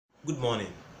Good morning.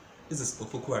 This is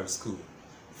Opokuari School,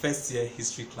 first year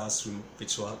history classroom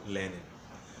virtual learning.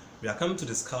 We are coming to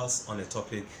discuss on a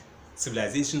topic,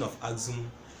 civilization of Aksum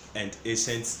and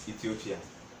ancient Ethiopia.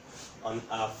 On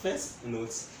our first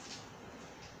note,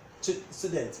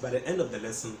 students, by the end of the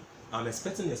lesson, I'm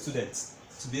expecting the students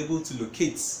to be able to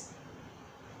locate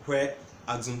where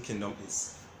Aksum Kingdom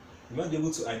is. You must be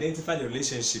able to identify the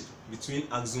relationship between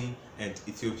Aksum and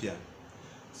Ethiopia.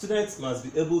 Students must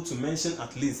be able to mention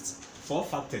at least 4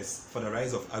 factors for the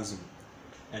rise of Aksum,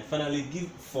 and finally give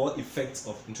 4 effects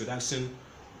of introduction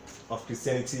of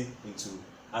Christianity into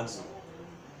Aksum.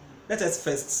 Let us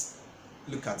first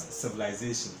look at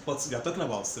civilization. But we are talking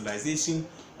about civilization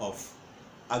of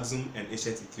Aksum and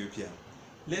ancient Ethiopia.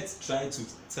 Let's try to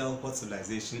tell what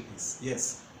civilization is.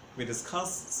 Yes, we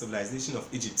discussed civilization of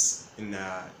Egypt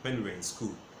when we were in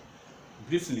school.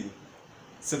 Briefly,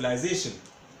 civilization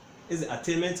is the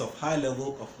attainment of high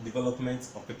level of development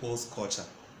of people's culture,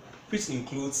 which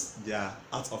includes their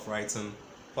art of writing,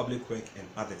 public work, and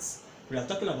others. We are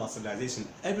talking about civilization.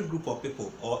 Every group of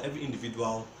people or every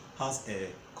individual has a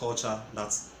culture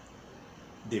that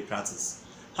they practice.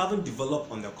 Having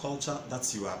developed on the culture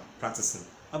that you are practicing,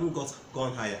 having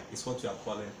gone higher is what we are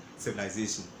calling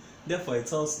civilization. Therefore, it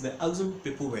tells the Aksum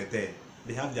people were there.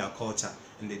 They have their culture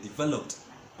and they developed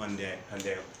on their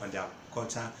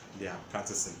culture they are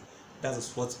practicing. That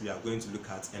is what we are going to look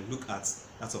at, and look at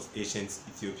that of ancient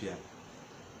Ethiopia.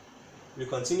 We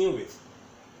continue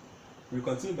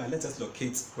by let us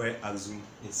locate where Aksum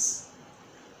is.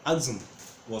 Aksum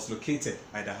was located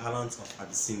by the highlands of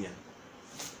Abyssinia,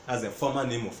 as the former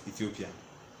name of Ethiopia,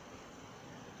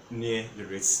 near the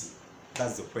Red Sea.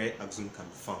 That's where Aksum can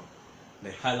be found.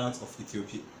 The highlands of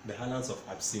Ethiopia, the highlands of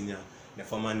Abyssinia, the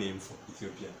former name for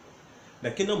Ethiopia.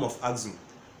 The kingdom of Aksum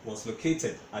was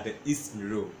located at the East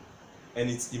Meroe, and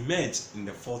it emerged in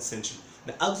the 4th century.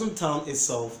 The Aksum town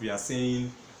itself, we are saying,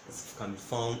 can be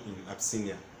found in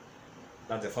Abyssinia.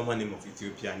 That's the former name of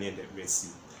Ethiopia, near the Red Sea.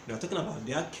 We are talking about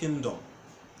their kingdom,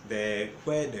 where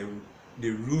they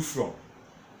rule from.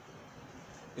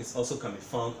 It also can be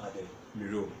found at the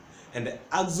Meroe. And the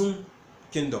Aksum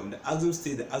kingdom, the Aksum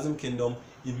state, the Aksum kingdom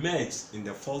emerged in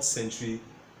the 4th century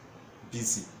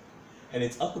BC. And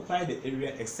it occupied the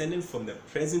area extending from the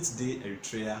present-day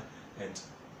Eritrea and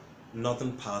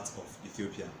northern part of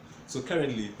Ethiopia. So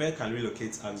currently, where can we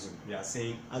locate Aksum? We are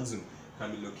saying Aksum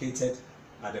can be located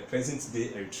at the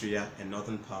present-day Eritrea and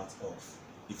northern part of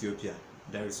Ethiopia.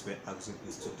 That is where Aksum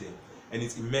is today. And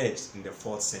it emerged in the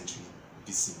 4th century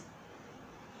BC.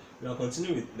 We are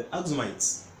continuing with the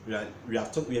Aksumites. We are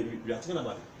talking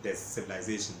about their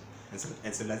civilization.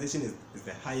 And civilization is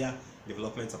the higher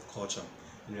development of culture.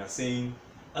 And we are saying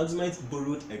Aksumites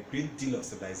borrowed a great deal of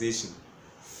civilization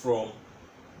from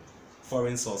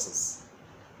foreign sources.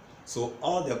 So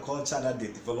all the culture that they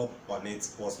developed on it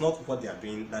was not what they are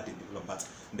doing that they developed, but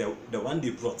the one they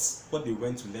brought, what they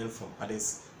went to learn from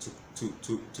others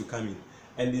to come in.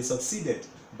 And they succeeded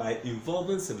by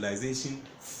involving civilization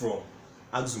from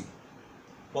Aksum.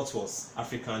 What was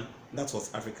African, that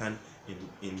was African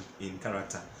in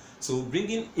character. So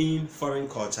bringing in foreign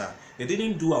culture, they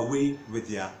didn't do away with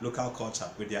their local culture,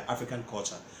 with their African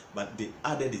culture, but they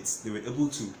added it. They were able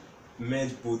to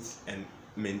merge both and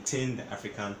maintain the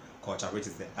African culture, which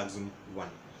is the Aksum one.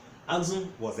 Aksum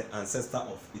was the ancestor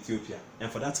of Ethiopia, and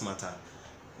for that matter,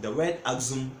 the word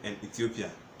Aksum and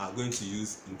Ethiopia are going to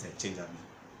use interchangeably.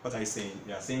 What are you saying?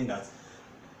 You are saying that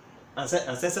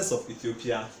ancestors of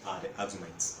Ethiopia are the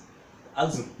Aksumites.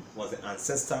 Aksum was the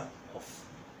ancestor of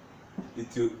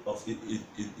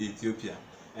Ethiopia,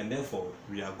 and therefore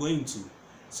we are going to.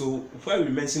 So where we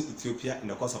mention Ethiopia in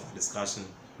the course of our discussion,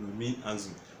 we mean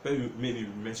Aksum. Where maybe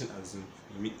we mention Aksum,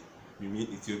 we mean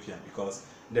Ethiopia, because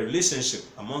the relationship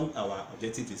among our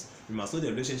objectives is we must know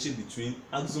the relationship between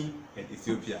Aksum and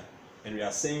Ethiopia, and we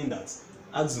are saying that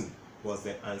Aksum was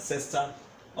the ancestor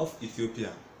of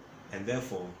Ethiopia, and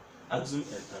therefore Aksum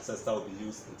and ancestor will be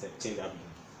used interchangeably.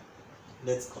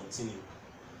 Let's continue.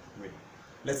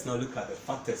 Let's now look at the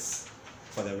factors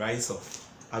for the rise of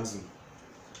Aksum.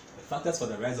 The factors for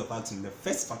the rise of Aksum. The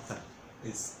first factor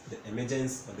is the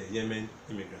emergence of the Yemen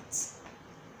immigrants.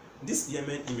 These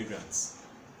Yemen immigrants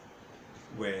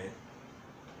were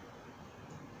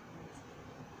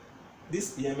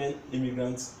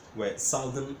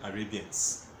Southern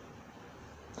Arabians.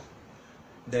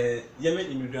 The Yemen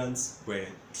immigrants were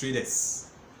traders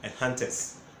and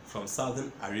hunters from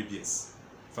Southern Arabia,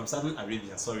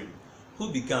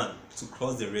 who began to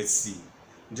cross the Red Sea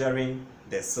during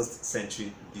the 6th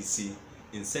century BC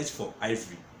in search for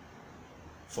ivory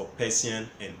for Persian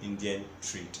and Indian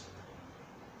trade.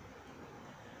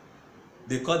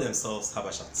 They call themselves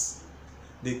Habashats.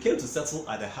 They came to settle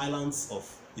at the highlands of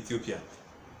Ethiopia.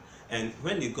 And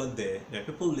when they got there, there were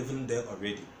people living there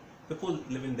already. People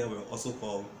living there were also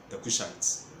called the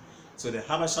Kushites. So the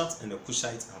Habashats and the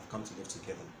Kushites have come to live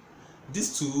together.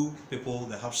 These two people,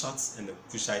 the Habashats and the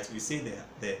Kushites, we say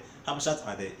the Habashats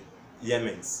are the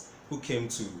Yemens who came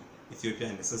to Ethiopia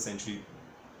in the 6th century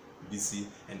BC,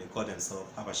 and they call themselves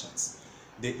Habashats.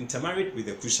 They intermarried with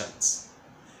the Kushites,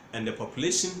 and the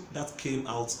population that came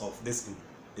out of this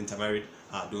intermarried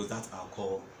are those that are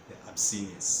called the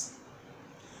Abyssinians.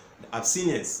 The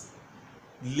Abyssinians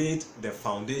laid the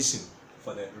foundation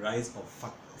for the rise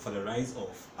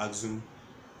of Axum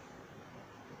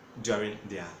during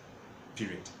their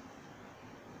period.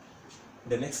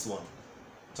 The next one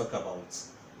talk about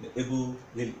the able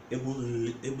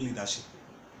leadership.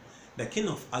 The king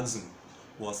of Axum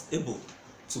was able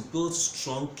to build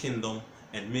strong kingdom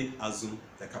and made Axum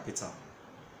the capital.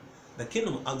 The king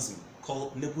of Axum,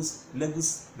 called Negus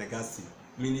Negasti,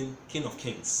 meaning king of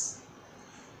kings,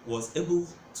 was able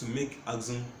to make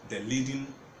Axum the leading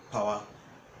power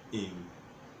in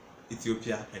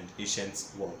Ethiopia and ancient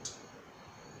world.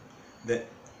 They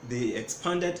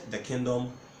expanded the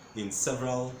kingdom in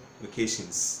several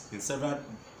locations, in several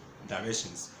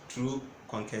directions, through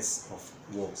conquest of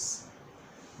wars.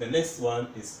 The next one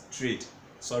is trade.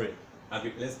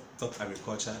 Let's talk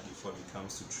agriculture before it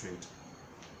comes to trade.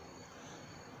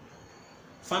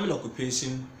 Farming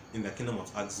occupation in the kingdom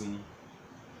of Axum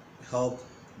helped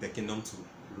the kingdom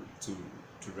to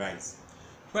rise,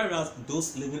 whereas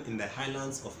those living in the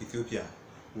highlands of Ethiopia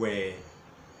were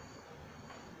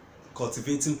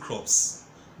cultivating crops.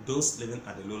 Those living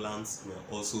at the lowlands were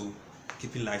also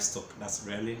keeping livestock, that's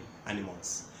rearing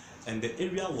animals, and the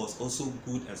area was also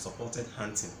good and supported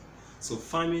hunting. So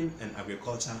farming and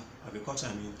agriculture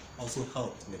also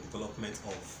helped in the development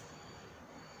of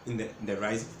the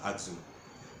rise of Axum.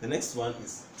 The next one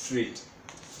is trade.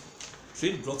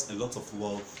 Trade brought a lot of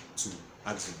wealth to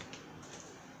Axum.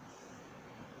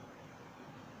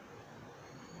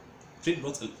 Trade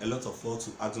brought a lot of wealth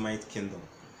to Axumite kingdom.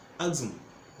 Axum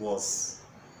was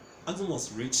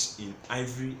rich in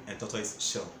ivory and tortoise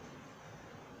shell.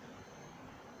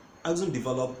 Axum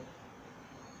developed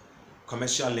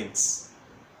commercial links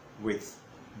with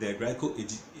the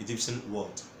Greco-Egyptian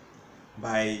world.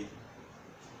 By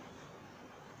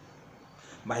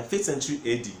 5th century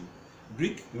AD,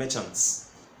 Greek merchants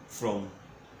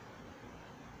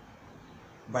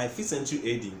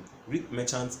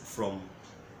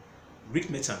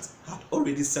had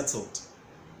already settled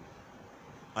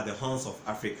at the horns of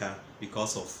Africa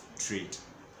because of trade.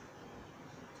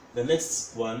 The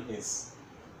next one is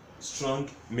strong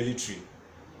military.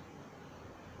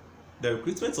 The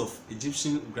recruitment of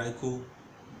Egyptian Greco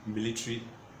military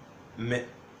men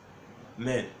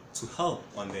to help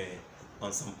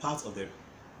on some parts of the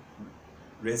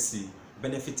Red Sea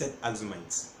benefited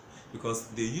Axumites because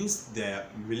they used their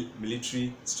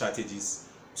military strategies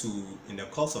in the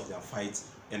course of their fight,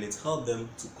 and it helped them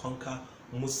to conquer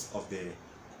most of the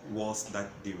wars that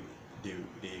they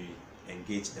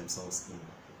engaged themselves in.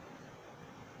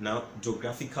 Now,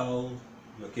 geographical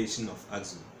location of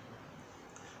Axum.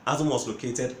 Axum was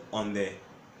located on the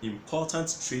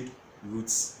important trade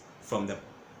routes from the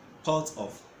port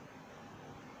of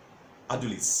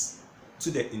Adulis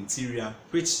to the interior,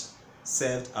 which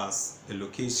served as the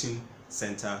location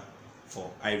center for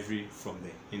ivory from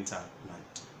the hinterland.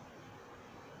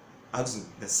 Axum,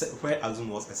 where Axum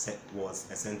was a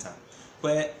center,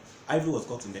 where ivory was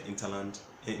got in the hinterland,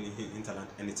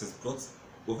 and it is brought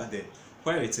over there.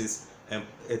 Where it is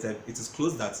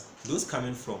close that those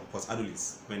coming from Port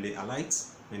Adulis, when they alight,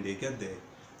 when they get there,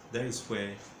 there is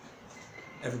where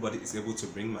everybody is able to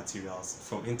bring materials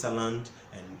from hinterland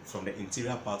and from the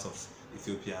interior part of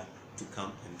Ethiopia to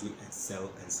come and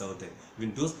sell there.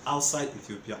 Even those outside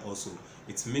Ethiopia also,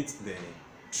 it makes the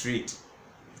trade,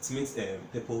 it makes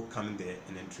people coming there,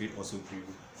 and then trade also grew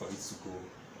for it to go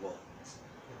well.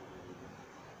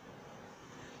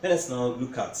 Let us now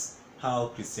look at how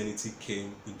Christianity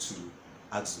came into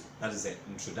Axum. That is the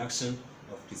introduction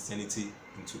of Christianity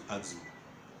into Axum.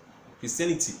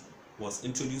 Christianity was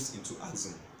introduced into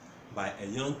Axum by a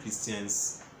young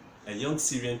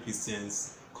Syrian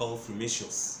Christians called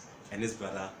Frumatius and his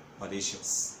brother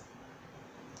Audacious,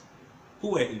 who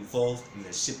were involved in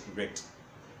a shipwreck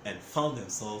and found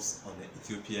themselves on the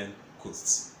Ethiopian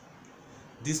coast.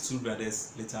 These two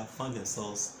brothers later found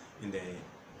themselves in the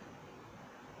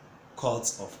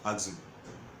courts of Axum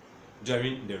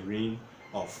during the reign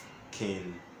of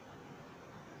King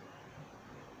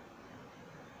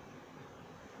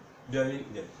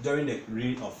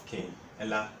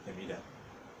Ella Emida.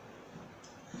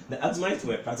 The Axumites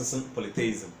were practicing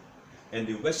polytheism, and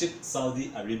they worshipped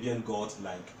Saudi Arabian gods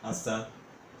like Asta,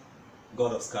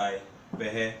 god of sky,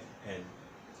 Beher,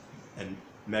 and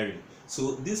Mary.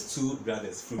 So these two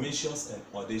brothers, Frumentius and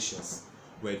Audacious,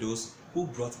 were those who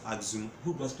brought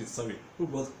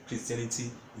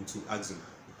Christianity into Axum.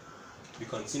 We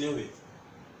continue with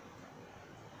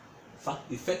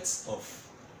effects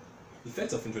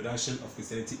of introduction of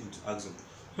Christianity into Axum.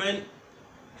 When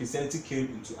Christianity came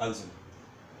into Axum,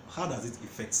 how does it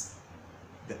affect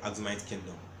the Axumite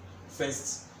kingdom?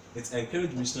 First, it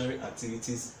encouraged missionary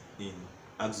activities in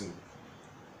Axum.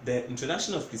 The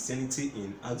introduction of Christianity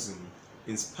in Axum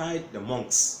inspired the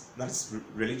monks, that is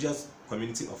religious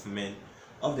community of men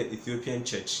of the Ethiopian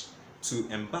church, to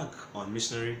embark on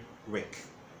missionary work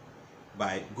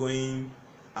by going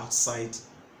outside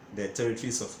the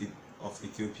territories of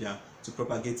Ethiopia to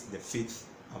propagate the faith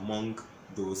among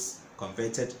those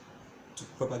converted, to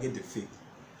propagate the faith.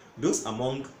 Those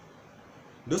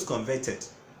converted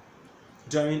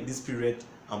during this period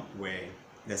were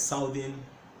the southern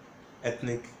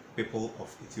ethnic people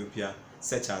of Ethiopia,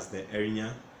 such as the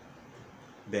Erinya,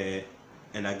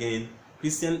 and again,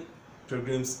 Christian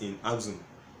pilgrims in Axum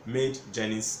made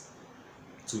journeys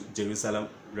to Jerusalem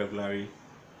regularly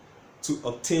to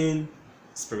obtain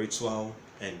spiritual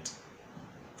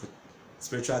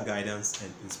guidance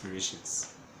and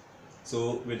inspirations.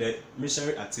 So with the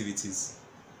missionary activities,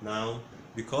 now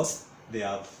because they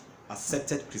have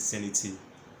accepted Christianity,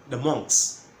 the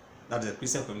monks, that is the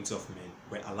Christian community of men,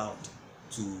 were allowed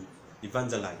to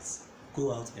evangelize,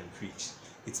 go out and preach.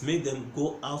 It made them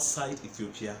go outside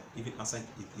Ethiopia, even outside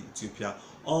Ethiopia,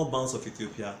 all bounds of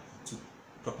Ethiopia, to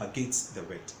propagate the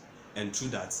word. And through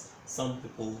that, some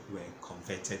people were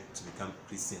converted to become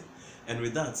Christian. And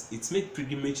with that, it made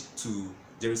pilgrimage to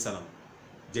Jerusalem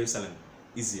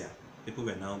easier. People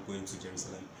were now going to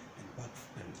Jerusalem and back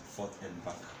and forth and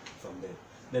back from there.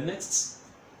 The next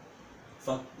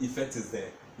effect is the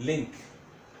link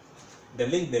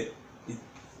the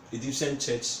Egyptian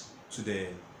church to the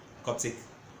Coptic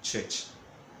church.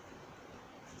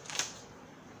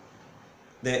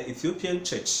 The Ethiopian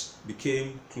church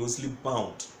became closely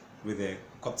bound with the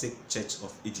Coptic Church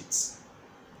of Egypt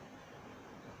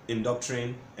in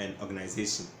doctrine and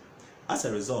organization. As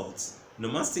a result,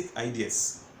 monastic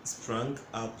ideas sprang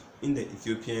up in the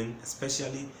Ethiopian,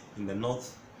 especially in the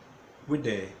north, with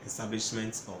the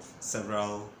establishment of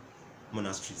several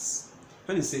monasteries.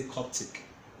 When you say Coptic,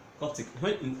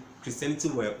 when Christianity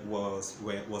was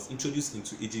introduced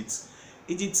into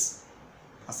Egypt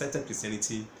accepted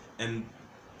Christianity and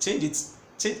changed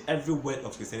every word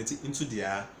of Christianity into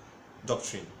their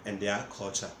doctrine and their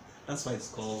culture. That's why it's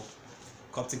called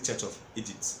Coptic Church of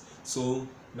Egypt. So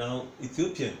now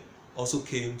Ethiopian also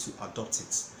came to adopt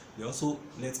it. They also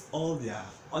let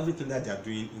everything that they are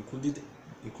doing,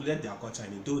 included their culture,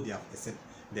 and though they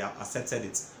have accepted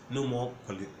it, no more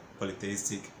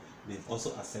polytheistic. They've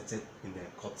also accepted in the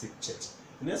Coptic Church.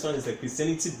 The next one is that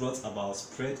Christianity brought about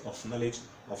spread of knowledge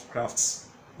of crafts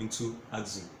into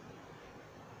Axum.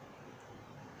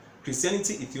 Christian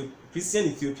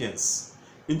Ethiopians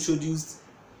introduced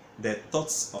the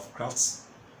thoughts of crafts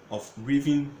of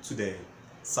weaving to the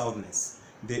southerners.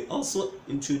 They also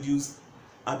introduced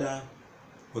other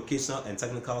vocational and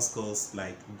technical skills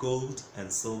like gold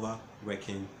and silver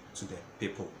working to the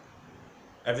people.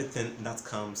 Everything that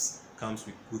comes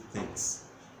with good things.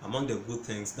 Among the good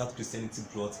things that Christianity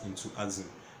brought into Axum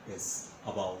is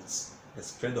about the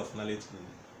spread of knowledge in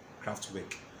craft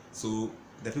work. So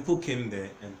the people came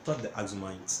there and taught the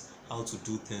Axumites how to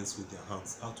do things with their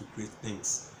hands, how to create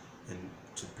things, and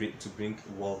to bring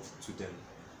wealth to them.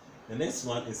 The next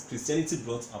one is Christianity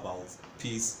brought about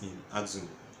peace in Axum.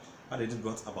 How did it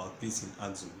brought about peace in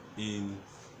Axum?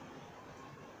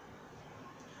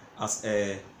 As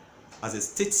a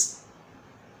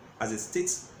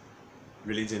state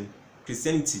religion,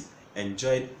 Christianity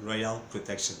enjoyed royal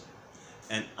protection,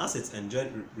 and as it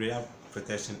enjoyed royal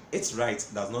protection, its right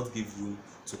does not give room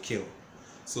to kill.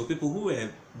 So people who were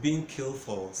being killed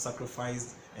for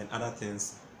sacrifice and other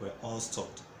things were all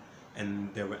stopped,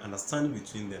 and there were understanding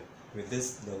between them. With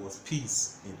this, there was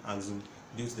peace in Axum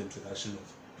due to the introduction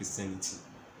of Christianity.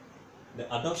 The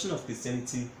adoption of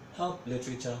Christianity helped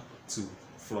literature to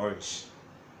flourish.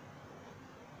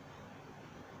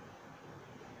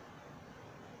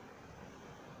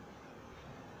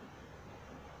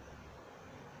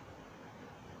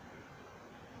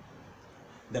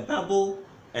 The Bible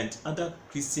and other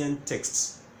Christian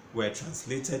texts were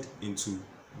translated into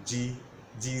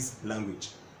G's language.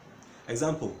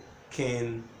 Example,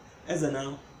 King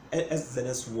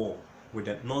Xerxes' war with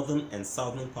the northern and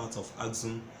southern parts of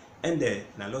Axum and the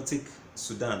Nilotic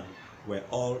Sudan were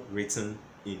all written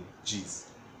in Ge'ez.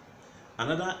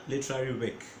 Another literary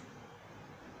work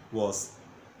was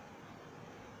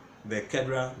the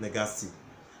Kedra Nagasti.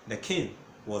 The king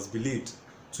was believed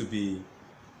to be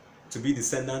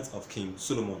descendant of King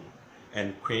Solomon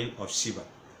and Queen of Sheba.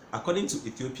 According to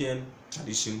Ethiopian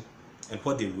tradition and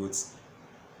what they wrote,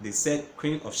 they said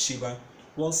Queen of Sheba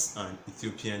was an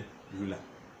Ethiopian ruler.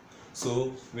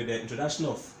 So with the introduction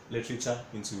of literature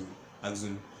into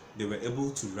Axum, they were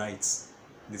able to write.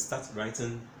 They start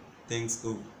writing things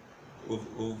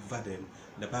over them.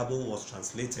 The Bible was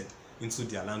translated into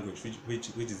their language, which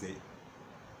is the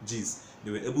Ge'ez.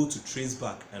 They were able to trace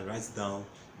back and write down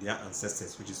their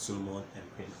ancestors, which is Solomon and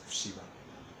Queen of Sheba.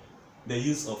 The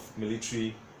use of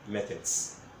military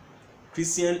methods.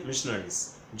 Christian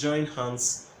missionaries joined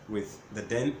hands with the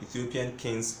then Ethiopian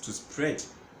kings to spread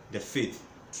the faith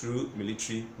through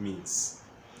military means.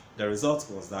 The result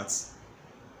was that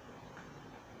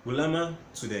Bulama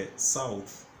to the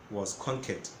south was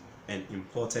conquered and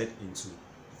imported into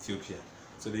Ethiopia.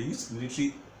 So they used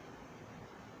military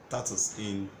tactics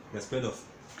in the spread of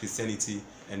Christianity,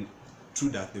 and through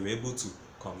that they were able to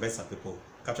convert some people,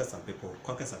 capture some people,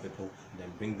 conquer some people, and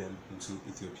then bring them into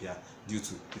Ethiopia due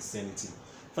to Christianity.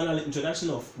 Finally, introduction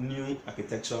of new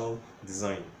architectural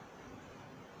design.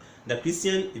 The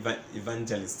Christian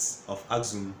evangelists of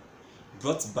Axum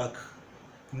brought back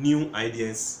new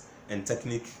ideas and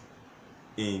technique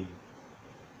in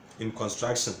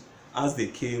construction as they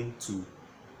came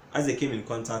in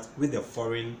contact with the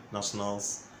foreign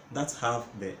nationals that have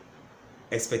the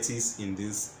expertise in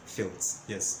these fields.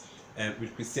 Yes,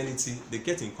 with Christianity, they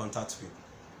get in contact with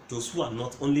those who are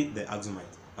not only the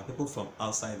Axumites, but people from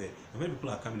outside there. And when people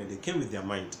are coming in, they came with their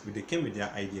mind, they came with their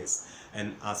ideas,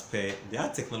 and as per their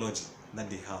technology that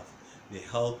they have, they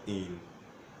help in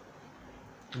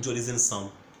introducing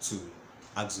some to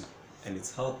Axum, and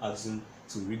it helped Axum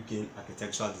to regain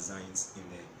architectural designs in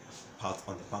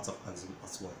on the part of Axum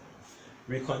as well.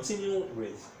 We continue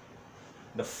with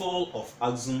the fall of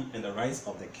Axum and the rise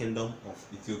of the kingdom of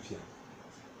Ethiopia.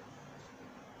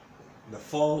 The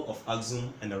fall of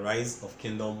Axum and the rise of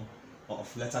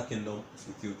later kingdom of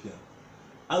Ethiopia.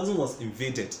 Axum was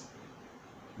invaded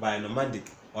by a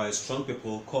nomadic or a strong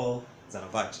people called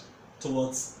Zanavaj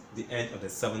towards the end of the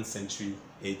 7th century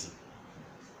AD.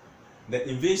 The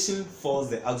invasion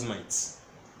forced the Axumites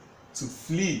to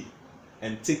flee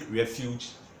and take refuge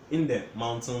in the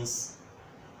mountainous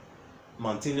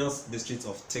districts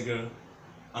of Tigray,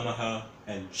 Amahar,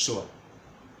 and Shoa.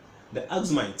 The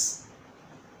Axumites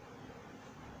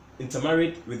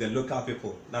intermarried with the local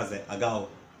people, that's the Agao.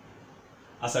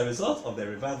 As a result of the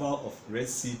revival of Red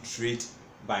Sea trade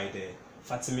by the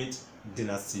Fatimid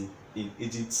dynasty in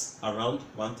Egypt around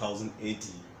 1000 AD,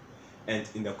 and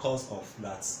in the course of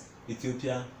that,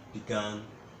 Ethiopia began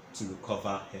to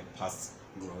recover her past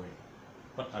glory.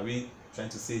 What are we trying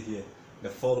to say here? The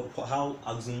fall, how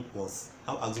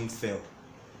Axum fell.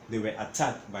 They were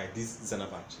attacked by this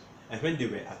Zanavaj, and when they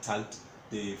were attacked,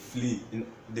 they flee.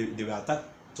 They were attacked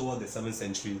toward the 7th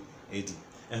century AD,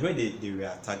 and when they were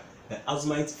attacked, the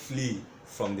Axumites flee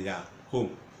from their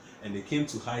home, and they came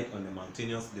to hide on the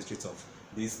mountainous districts of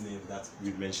these names that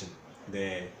we mentioned: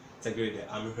 the Tigray, the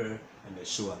Amahar, and the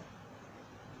Shoa.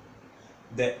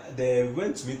 They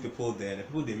went to meet people there. The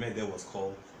people they met there was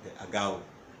called the Agao,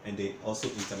 and they also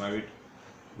intermarried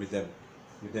with them.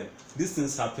 These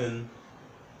things happen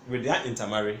with their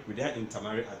intermarry with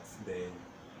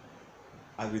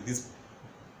these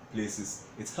places.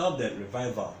 It helped the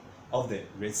revival of the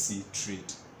Red Sea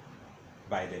trade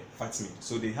by the Fatimid.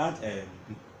 So they had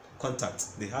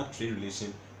contact, they had trade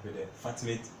relation with the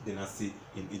Fatimid dynasty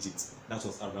in Egypt. That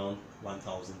was around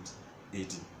 1000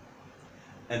 AD.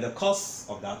 And the cause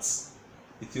of that,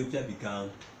 Ethiopia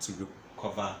began to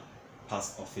recover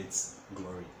part of its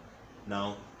glory.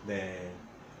 Now the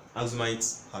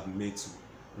Axumites had been made to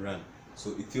run.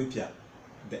 So Ethiopia,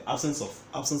 the absence of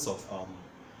Axum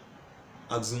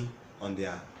on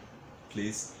their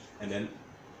place, and then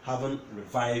having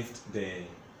revived the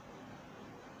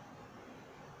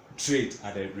trade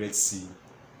at the Red Sea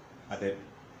by the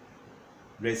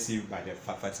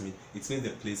Fatimid, it made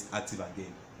the place active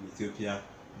again. In Ethiopia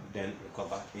then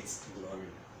recover its glory.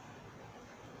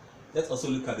 Let's also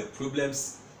look at the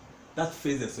problems that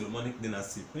face the Solomonic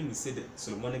dynasty. When we say the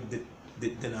Solomonic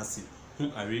dynasty,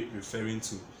 whom are we referring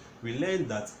to? We learned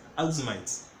that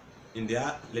Axumites in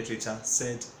their literature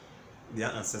said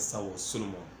their ancestor was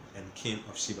Solomon and King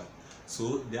of Sheba.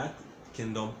 So their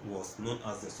kingdom was known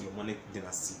as the Solomonic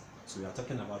dynasty. So we are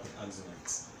talking about the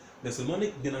Axumites. The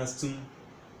Solomonic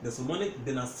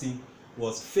dynasty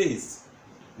was faced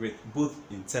with both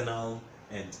internal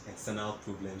and external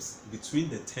problems between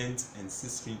the 10th and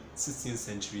 16th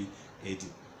century AD.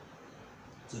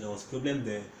 So there was problem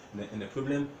there, and the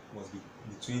problem was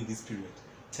between this period,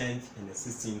 10th and the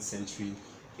 16th century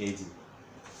AD.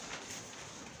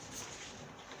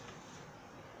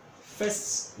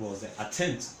 First was the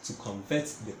attempt to convert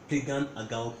the pagan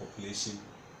Agao population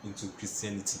into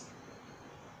Christianity.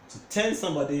 To turn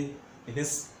somebody in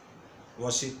his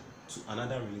worship to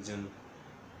another religion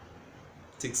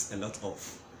takes a lot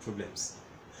of problems.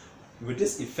 With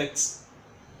this effect,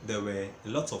 there were a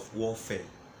lot of warfare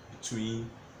between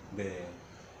the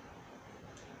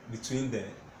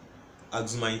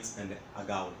Axumites and the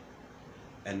Agao,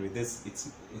 and with this,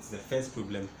 it's the first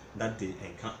problem that they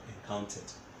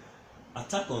encountered.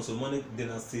 Attack on Solomonic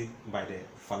dynasty by the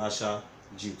Falasha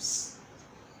Jews.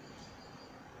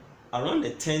 Around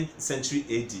the 10th century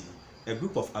AD, a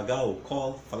group of Agao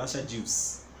called Falasha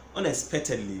Jews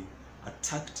unexpectedly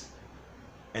attacked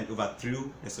and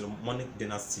overthrew the Solomonic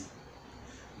dynasty.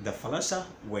 The Falasha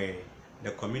were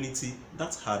the community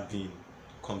that had been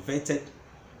converted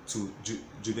to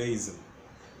Judaism,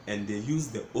 and they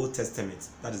used the Old Testament,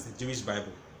 that is the Jewish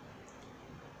Bible,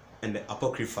 and the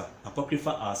Apocrypha.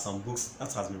 Apocrypha are some books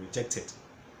that has been rejected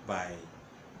by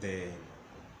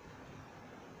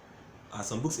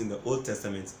some books in the Old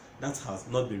Testament that has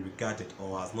not been regarded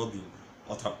or has not been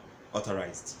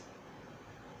authorized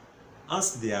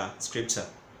as their scripture.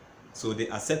 So they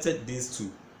accepted these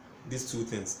two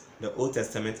things, the Old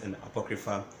Testament and the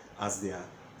Apocrypha, as their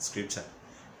scripture,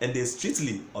 and they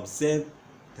strictly observed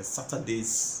the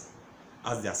Saturdays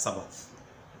as their Sabbath,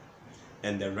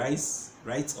 and the rites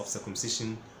of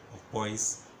circumcision of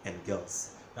boys and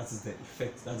girls. That is the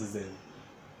effect, that is the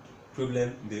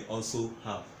problem they also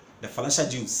have. The Falasha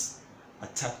Jews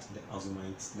attacked the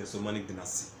Axumites, the Solomonic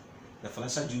dynasty. The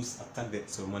Falasha Jews attacked the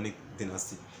Solomonic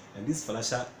dynasty, and these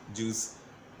Falasha Jews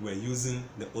were using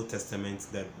the Old Testament,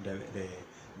 the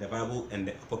Bible, and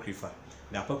the Apocrypha.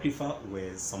 The Apocrypha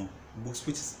were some books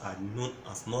which are known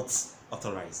as not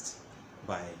authorized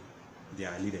by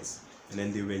their leaders, and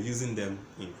then they were using them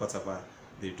in whatever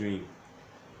they're doing.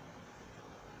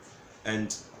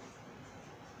 And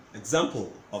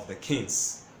example of the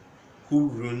kings who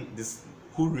reigned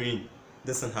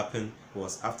this thing happened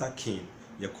was after King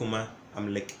Yakuma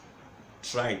Amalek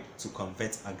tried to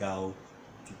convert Agao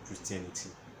to Christianity.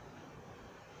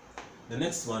 The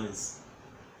next one is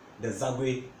the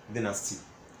Zagwe dynasty.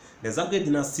 The Zagwe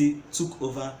dynasty took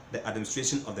over the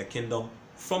administration of the kingdom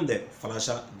from the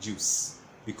Falasha Jews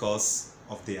because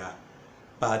of their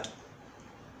bad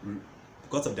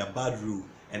rule,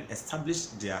 and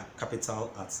established their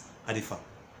capital at Adifa.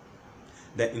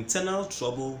 The internal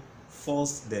trouble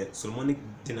forced the Solomonic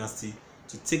dynasty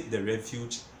to take the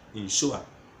refuge in Shoa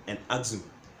and Axum,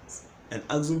 and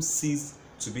Axum ceased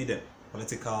to be the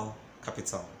political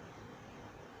capital.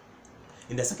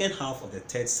 In the second half of the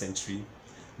 3rd century,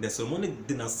 the Solomonic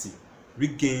dynasty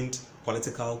regained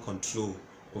political control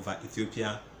over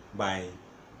Ethiopia by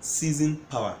seizing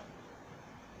power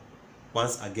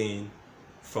once again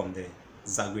from the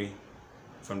Zagwe.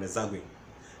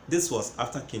 This was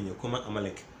after King Yakuma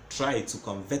Amalek tried to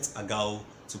convert Agao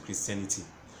to Christianity.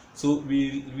 So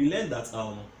we learned that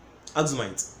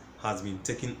Axum has been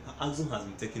taken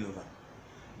over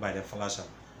by the Falasha,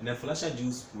 and the Falasha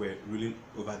Jews were ruling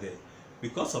over there.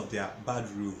 Because of their bad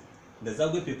rule, the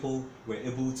Zagwe people were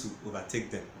able to overtake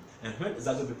them, and when the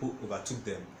Zagwe people overtook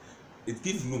them, it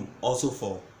gives room also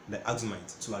for the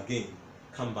Axumites to again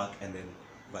come back and then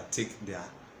overtake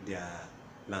their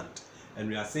land. And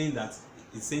we are saying that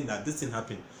it's saying that this thing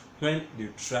happened when they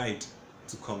tried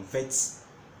to convert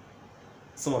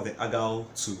some of the Agao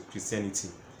to Christianity,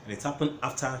 and it happened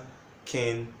after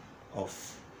King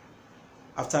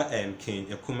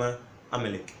Yakuma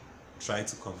Amalek tried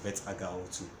to convert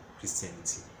Agao to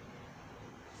Christianity.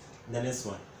 The next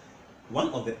one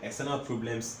of the external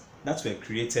problems that were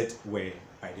created were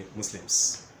by the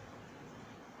Muslims.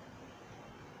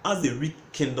 As the weak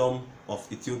kingdom of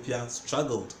Ethiopia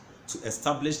struggled to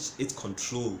establish its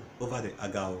control over the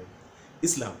Agao,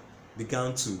 Islam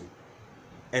began to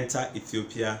enter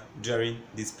Ethiopia during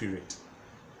this period.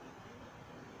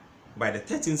 By the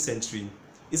 13th century,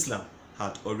 Islam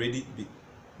had already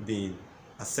been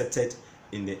accepted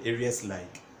in the areas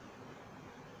like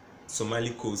Somali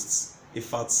coasts,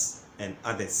 Ifats, and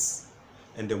others,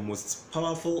 and the most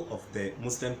powerful of the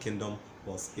Muslim kingdom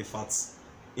was Ifats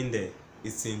in the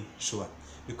Eastern Shoa.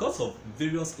 Because of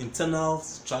various internal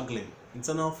struggling,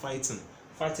 internal fighting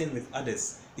with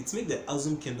others, it made the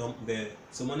Axum kingdom, the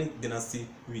Solomonic dynasty,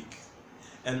 weak.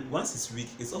 And once it's weak,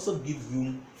 it also gives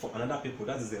room for another people,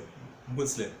 that is the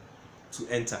Muslim, to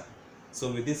enter.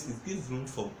 So with this, it gives room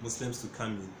for Muslims to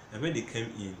come in, and when they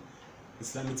came in,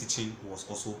 Islamic teaching was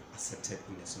also accepted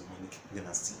in the Solomonic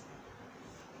dynasty.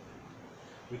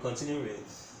 We continue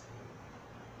with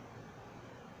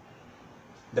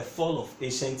the fall of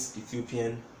ancient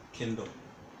Ethiopian kingdom.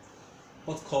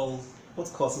 What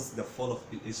causes the fall of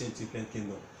the ancient Ethiopian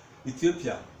kingdom?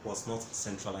 Ethiopia was not a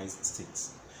centralized state.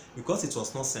 Because it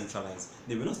was not centralized,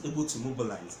 they were not able to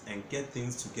mobilize and get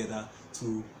things together,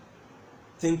 to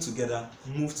think together,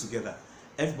 move together.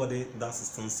 Everybody does his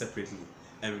thing separately,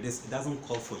 and with this, it doesn't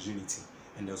call for unity,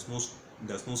 and there's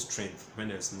no strength when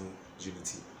there's no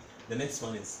unity. The next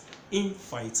one is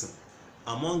infighting.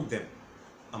 Among them,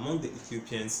 among the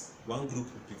Ethiopians, one group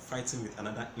will be fighting with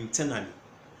another internally.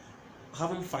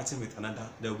 Having fighting with another,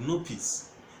 there will be no peace,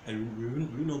 and we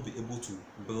will not be able to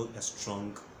build a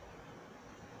strong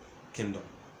kingdom.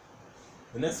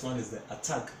 The next one is the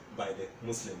attack by the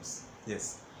Muslims.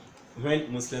 Yes,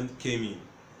 when Muslims came in,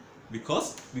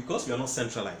 because we are not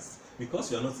centralized, because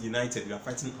we are not united, we are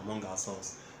fighting among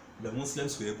ourselves. The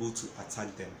Muslims were able to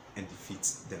attack them and defeat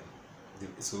them.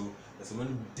 So the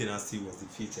Solomonic dynasty was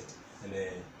defeated, and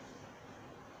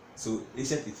so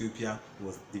ancient Ethiopia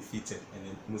was defeated, and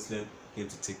then Muslims came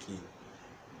to take in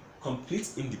complete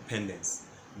independence.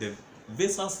 The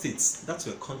vassal states that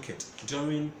were conquered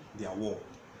during their war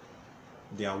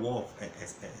of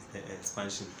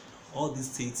expansion, all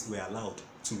these states were allowed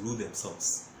to rule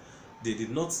themselves. They did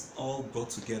not all brought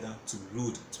together to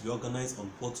rule, to be organized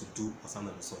on what to do or something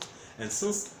of the sort. And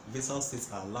since vassal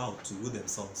states are allowed to rule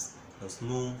themselves, there's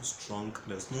no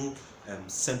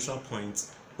central point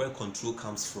where control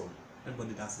comes from.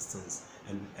 Everybody does his things,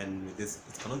 and with this,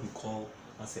 it cannot be called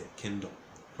as a kingdom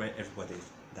where everybody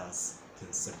does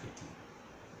things separately.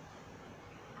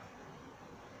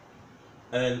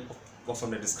 And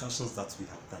from the discussions that we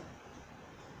have done,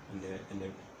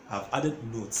 and I've added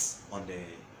notes on the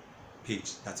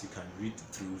page that you can read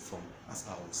through from as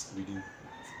I was reading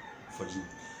for you.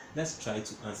 Let's try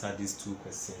to answer these two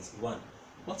questions. One,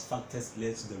 what factors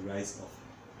led to the rise of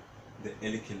the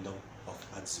early kingdom of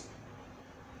Aksum?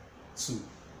 Two,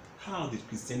 how did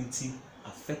Christianity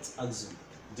affect Aksum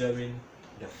during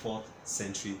the 4th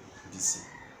century BC?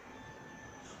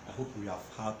 I hope we have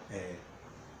had a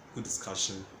good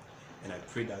discussion, and I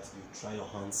pray that you try your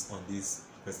hands on these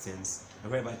questions,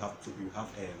 and wherever you have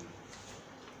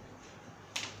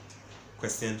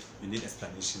question, you need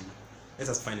explanation, let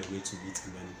us find a way to meet,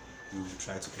 and then we will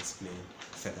try to explain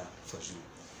further for you.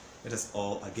 Let us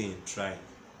all again try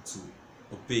to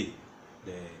obey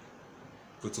the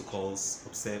protocols,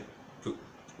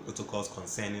 protocols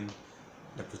concerning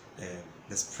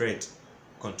the spread,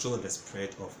 control the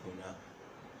spread of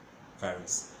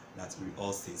coronavirus, that we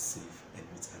all stay safe and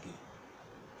meet again.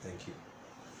 Thank you.